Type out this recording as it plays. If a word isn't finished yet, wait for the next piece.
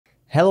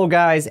Hello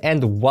guys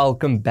and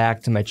welcome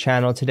back to my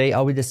channel. Today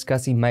I'll be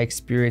discussing my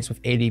experience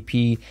with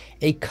ADP,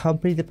 a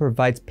company that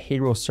provides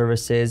payroll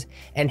services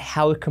and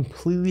how it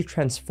completely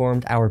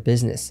transformed our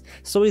business.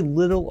 So a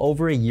little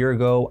over a year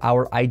ago,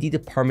 our ID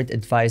department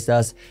advised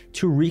us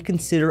to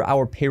reconsider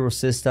our payroll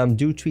system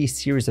due to a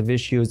series of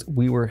issues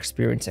we were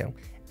experiencing.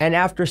 And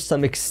after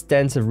some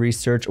extensive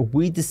research,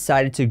 we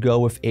decided to go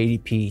with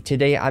ADP.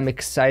 Today, I'm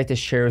excited to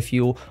share with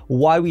you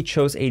why we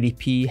chose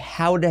ADP,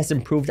 how it has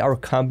improved our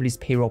company's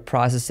payroll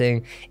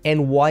processing,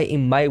 and why it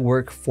might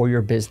work for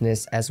your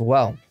business as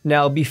well.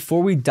 Now,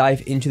 before we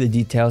dive into the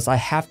details, I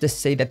have to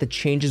say that the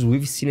changes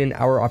we've seen in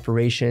our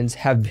operations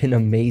have been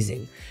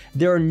amazing.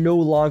 There are no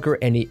longer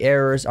any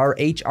errors, our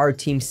HR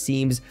team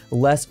seems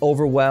less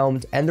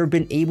overwhelmed, and they've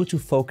been able to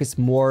focus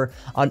more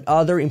on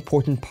other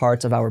important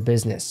parts of our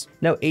business.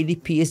 Now,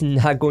 ADP is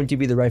not going to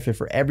be the right fit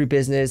for every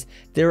business.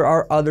 There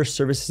are other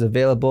services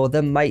available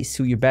that might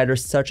suit you better,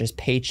 such as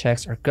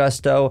Paychex or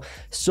Gusto.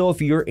 So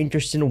if you're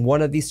interested in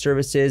one of these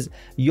services,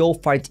 you'll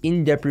find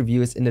in-depth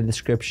reviews in the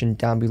description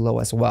down below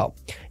as well.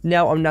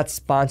 Now, I'm not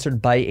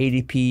sponsored by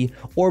ADP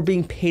or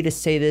being paid to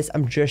say this,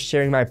 I'm just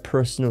sharing my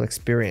personal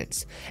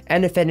experience.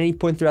 And if at any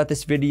point throughout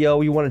this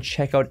video you want to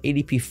check out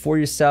ADP for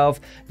yourself,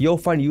 you'll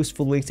find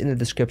useful links in the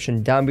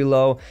description down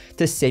below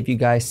to save you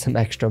guys some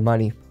extra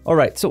money.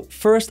 Alright, so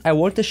first I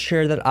want to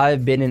share that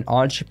I've been an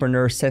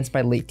entrepreneur since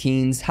my late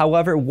teens.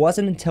 However, it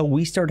wasn't until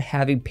we started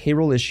having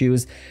payroll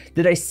issues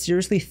that I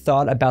seriously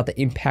thought about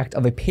the impact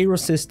of a payroll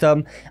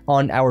system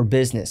on our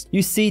business.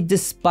 You see,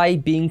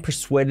 despite being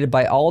persuaded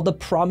by all the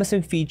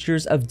promising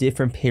features of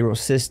different payroll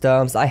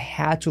systems, I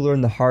had to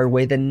learn the hard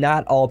way that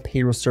not all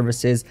payroll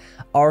services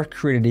are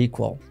created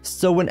equal.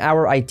 So when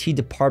our IT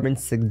department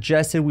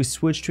suggested we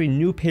switch to a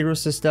new payroll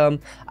system,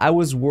 I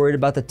was worried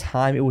about the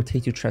time it would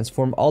take to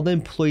transform all the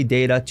employee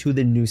data to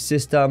the new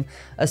system,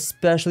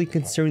 especially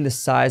considering the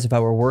size of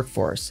our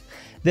workforce.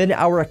 Then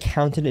our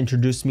accountant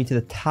introduced me to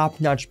the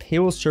top-notch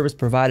payroll service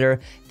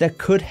provider that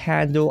could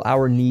handle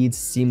our needs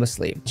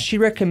seamlessly. She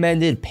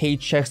recommended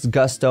Paychex,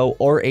 Gusto,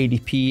 or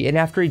ADP, and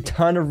after a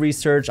ton of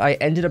research, I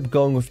ended up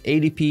going with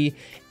ADP,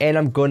 and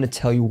I'm going to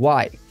tell you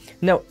why.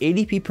 Now,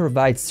 ADP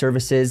provides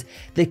services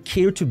that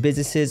cater to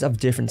businesses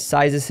of different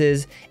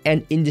sizes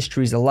and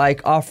industries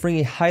alike, offering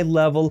a high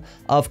level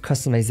of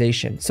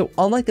customization. So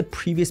unlike the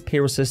previous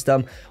payroll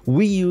system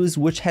we used,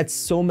 which had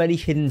so many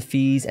hidden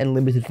fees and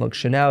limited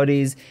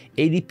functionalities,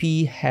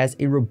 ADP has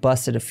a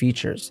robust set of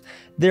features.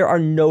 There are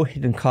no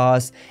hidden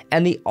costs,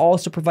 and they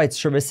also provide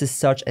services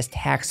such as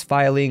tax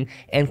filing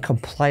and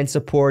compliance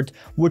support,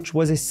 which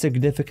was a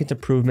significant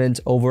improvement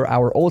over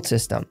our old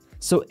system.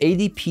 So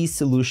ADP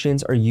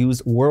solutions are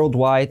used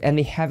worldwide, and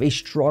they have a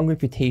strong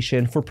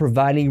reputation for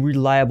providing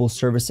reliable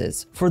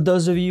services. For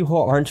those of you who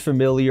aren't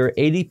familiar,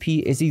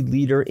 ADP is a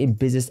leader in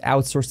business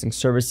outsourcing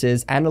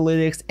services,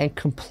 analytics, and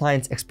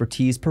compliance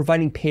expertise,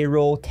 providing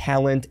payroll,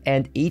 talent,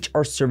 and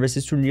HR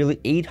services to nearly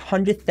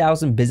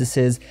 800,000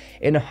 businesses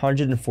in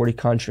 140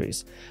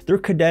 countries. Their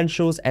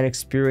credentials and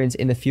experience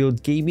in the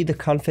field gave me the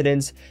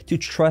confidence to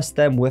trust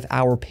them with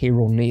our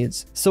payroll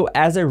needs. So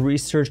as I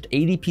researched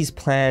ADP's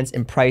plans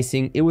and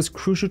pricing, it was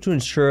crucial to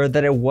ensure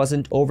that I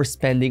wasn't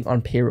overspending on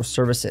payroll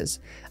services.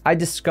 I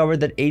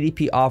discovered that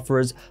ADP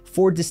offers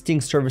 4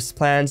 distinct service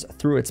plans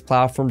through its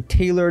platform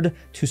tailored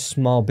to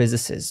small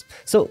businesses.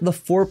 So the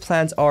 4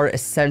 plans are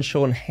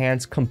Essential,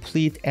 Enhanced,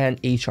 Complete, and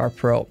HR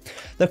Pro.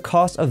 The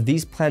cost of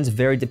these plans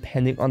vary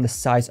depending on the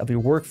size of your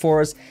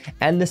workforce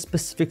and the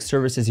specific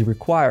services you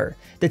require.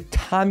 The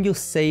time you'll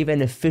save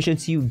and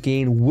efficiency you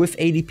gain with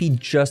ADP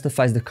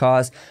justifies the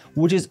cost,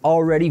 which is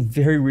already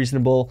very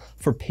reasonable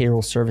for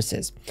payroll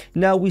services.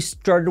 Now, we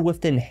started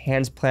with the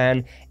Enhanced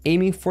plan,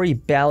 aiming for a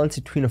balance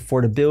between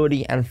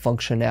affordability and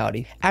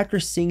functionality. After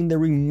seeing the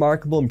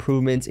remarkable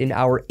improvements in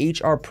our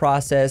HR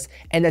process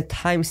and the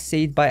time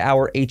saved by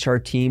our HR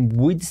team,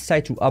 we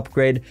decided to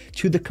upgrade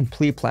to the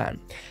Complete plan.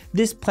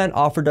 This plan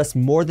offered us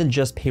more than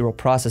just payroll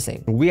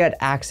processing. We had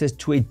access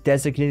to a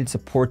designated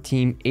support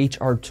team,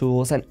 HR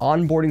tools, and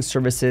onboarding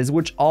services,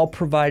 which all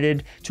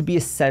provided to be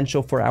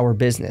essential for our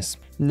business.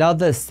 Now,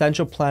 the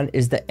Essential plan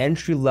is the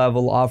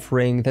entry-level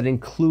offering that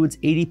includes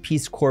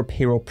ADP's core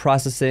payroll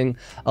processing,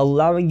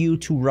 allowing you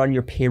to run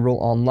your payroll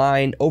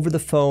online, over the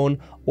phone,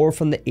 or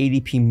from the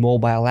ADP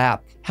mobile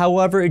app.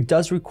 However, it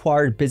does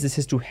require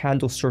businesses to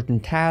handle certain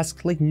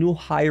tasks like new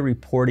hire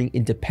reporting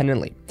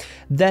independently.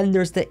 Then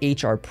there's the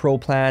HR Pro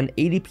plan,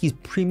 ADP's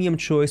premium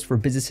choice for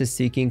businesses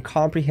seeking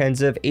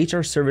comprehensive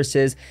HR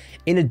services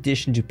in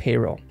addition to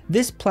payroll.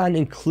 This plan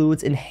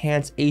includes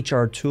enhanced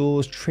HR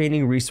tools,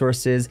 training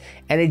resources,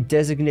 and a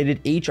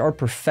designated HR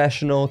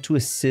professional to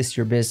assist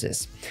your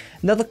business.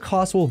 Now, the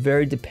cost will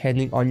vary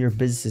depending on your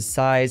business's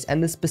size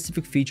and the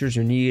specific features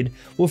you need,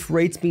 with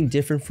rates being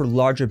different for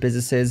larger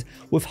businesses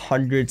with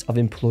hundreds of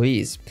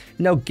employees.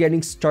 Now,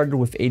 getting started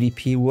with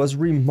ADP was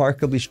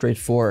remarkably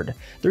straightforward.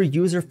 Their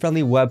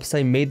user-friendly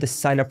website made the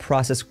sign-up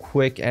process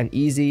quick and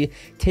easy,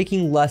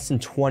 taking less than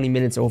 20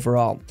 minutes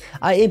overall.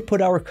 I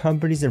input our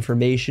company's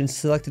information,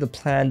 selected a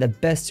plan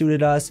that best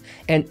suited us,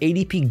 and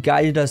ADP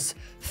guided us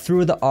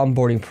through the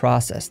onboarding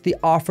process. They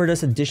offered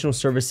us additional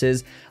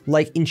services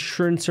like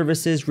insurance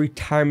services,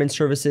 retirement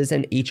services,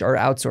 and HR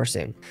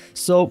outsourcing.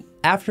 So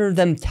after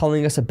them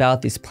telling us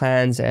about these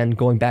plans and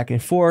going back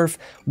and forth,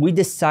 we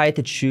decided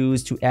to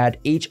choose to add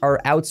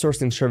HR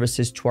outsourcing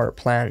services to our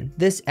plan.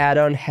 This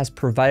add-on has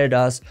provided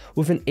us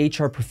with an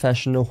HR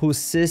professional who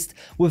assists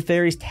with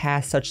various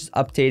tasks such as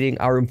updating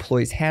our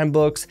employees'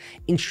 handbooks,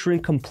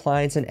 ensuring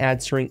compliance, and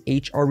answering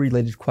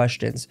HR-related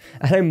questions.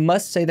 And I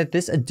must say that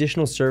this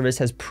additional service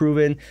has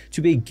proven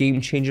to be a game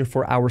changer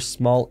for our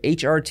small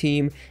HR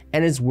team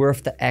and is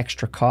worth the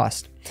extra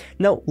cost.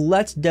 Now,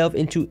 let's delve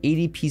into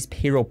ADP's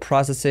payroll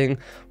processing,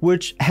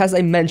 which, as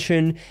I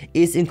mentioned,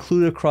 is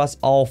included across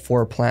all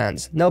 4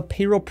 plans. Now,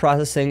 payroll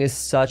processing is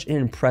such an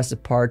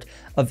impressive part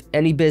of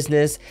any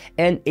business,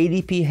 and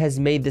ADP has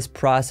made this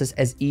process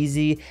as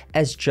easy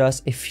as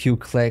just a few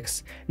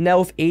clicks. Now,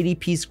 with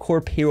ADP's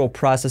core payroll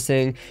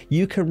processing,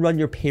 you can run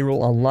your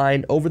payroll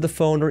online, over the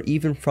phone, or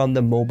even from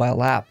the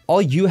mobile app.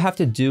 All you have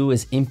to do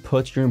is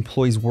input your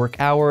employees' work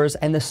hours,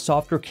 and the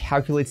software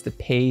calculates the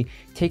pay,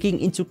 taking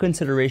into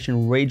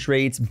consideration wage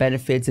rates,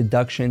 benefits,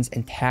 deductions,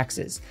 and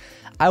taxes.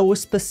 I was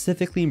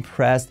specifically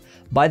impressed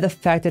by the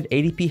fact that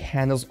ADP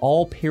handles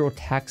all payroll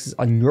taxes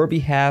on your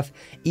behalf,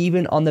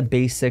 even on the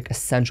basic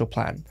essential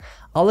plan.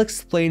 I'll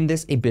explain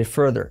this a bit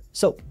further.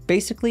 So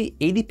basically,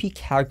 ADP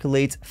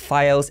calculates,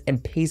 files,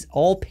 and pays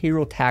all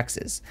payroll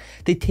taxes.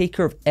 They take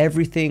care of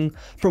everything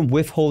from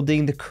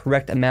withholding the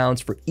correct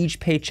amounts for each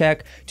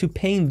paycheck to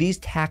paying these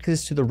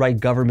taxes to the right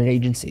government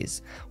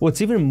agencies. What's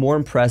even more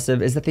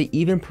impressive is that they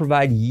even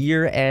provide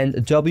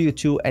year-end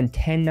W-2 and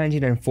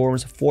 1099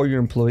 forms for your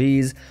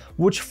employees,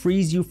 which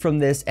frees you from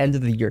this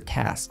end-of-the-year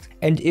task.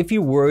 And if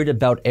you're worried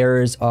about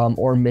errors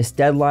or missed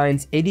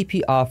deadlines,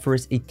 ADP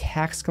offers a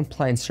tax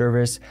compliance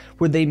service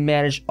where they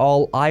manage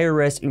all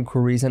IRS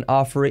inquiries and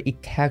offer a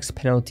tax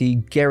penalty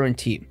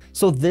guarantee.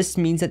 So this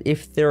means that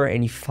if there are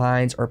any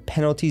fines or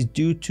penalties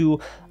due to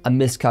a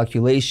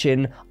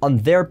miscalculation on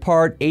their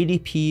part,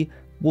 ADP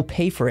will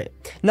pay for it.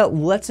 Now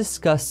let's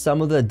discuss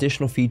some of the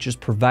additional features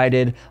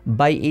provided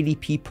by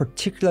ADP,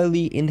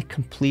 particularly in the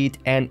Complete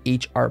and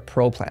HR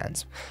Pro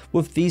plans.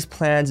 With these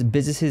plans,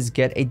 businesses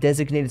get a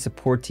designated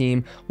support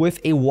team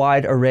with a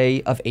wide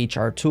array of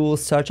HR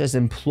tools such as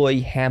Employee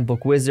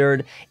Handbook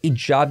Wizard, a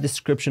Job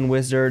Description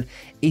Wizard,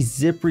 a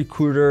Zip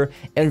Recruiter,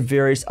 and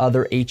various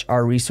other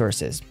HR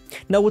resources.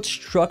 Now, what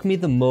struck me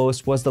the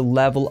most was the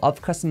level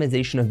of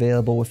customization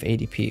available with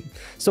ADP.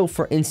 So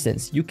for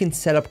instance, you can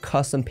set up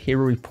custom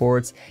payroll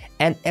reports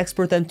and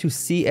export them to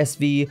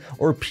CSV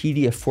or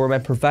PDF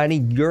format,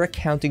 providing your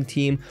accounting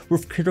team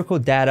with critical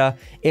data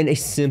in a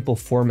simple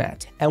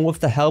format. And with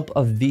the help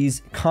of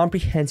these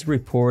comprehensive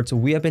reports,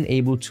 we have been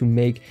able to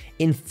make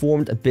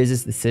informed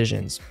business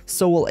decisions.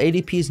 So while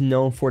ADP is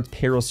known for its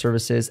payroll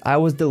services, I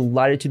was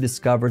delighted to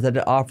discover that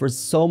it offers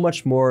so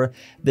much more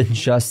than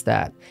just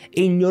that.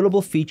 A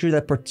notable feature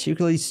that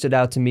particularly stood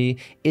out to me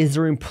is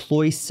their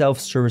employee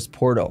self-service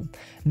portal.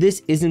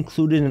 This is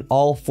included in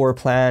all 4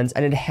 plans,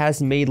 and it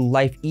has made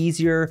life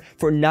easier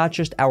for not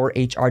just our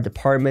HR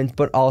department,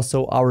 but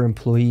also our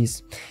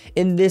employees.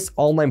 In this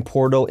online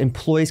portal,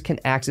 employees can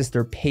access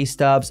their pay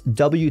stubs,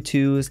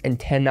 W-2s, and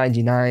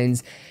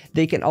 1099s.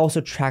 They can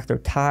also track their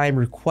time,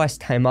 request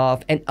time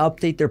off, and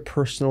update their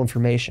personal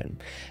information.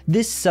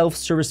 This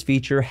self-service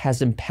feature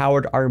has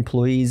empowered our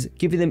employees,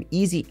 giving them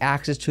easy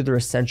access to their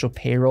essential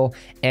payroll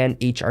and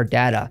HR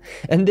data.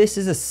 And this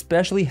is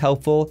especially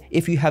helpful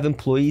if you have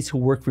employees who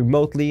work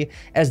remotely,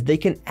 as they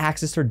can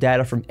access their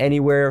data from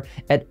anywhere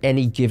at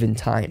any given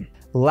time.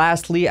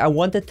 Lastly, I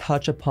want to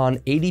touch upon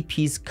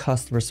ADP's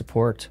customer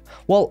support.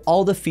 While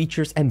all the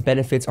features and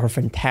benefits are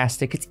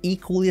fantastic, it's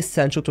equally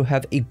essential to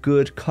have a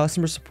good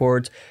customer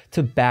support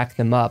to back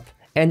them up.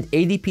 And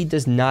ADP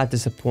does not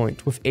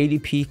disappoint. With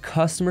ADP,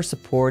 customer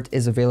support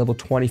is available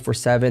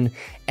 24/7,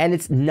 and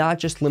it's not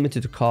just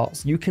limited to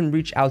calls. You can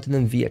reach out to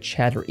them via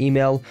chat or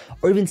email,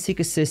 or even seek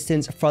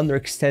assistance from their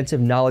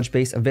extensive knowledge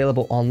base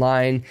available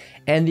online,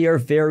 and they are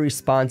very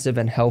responsive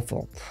and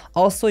helpful.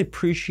 Also, I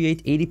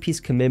appreciate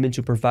ADP's commitment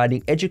to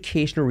providing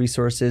educational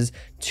resources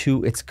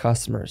to its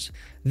customers.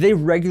 They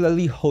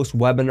regularly host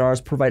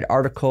webinars, provide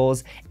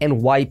articles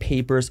and white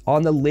papers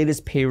on the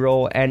latest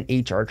payroll and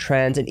HR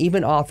trends, and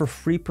even offer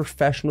free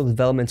professional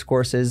development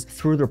courses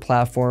through their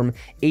platform,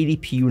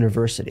 ADP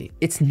University.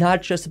 It's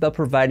not just about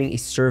providing a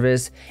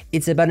service,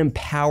 it's about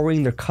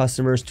empowering their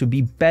customers to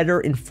be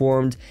better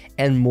informed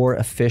and more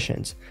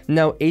efficient.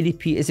 Now,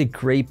 ADP is a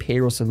great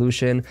payroll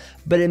solution,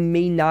 but it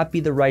may not be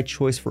the right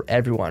choice for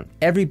everyone.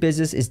 Every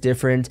business is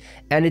different,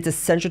 and it's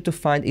essential to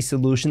find a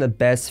solution that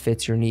best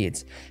fits your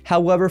needs.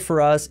 However, for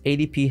us,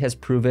 ADP has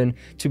proven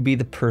to be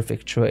the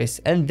perfect choice.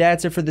 And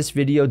that's it for this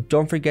video.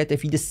 Don't forget,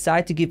 if you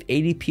decide to give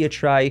ADP a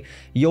try,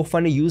 you'll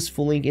find a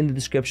useful link in the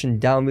description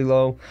down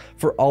below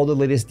for all the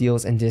latest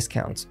deals and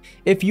discounts.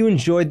 If you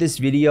enjoyed this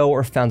video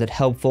or found it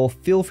helpful,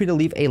 feel free to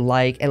leave a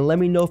like and let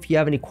me know if you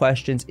have any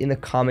questions in the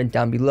comment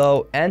down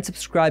below, and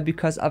subscribe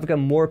because I've got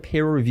more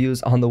payroll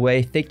reviews on the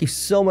way. Thank you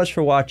so much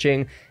for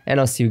watching, and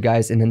I'll see you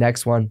guys in the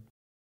next one.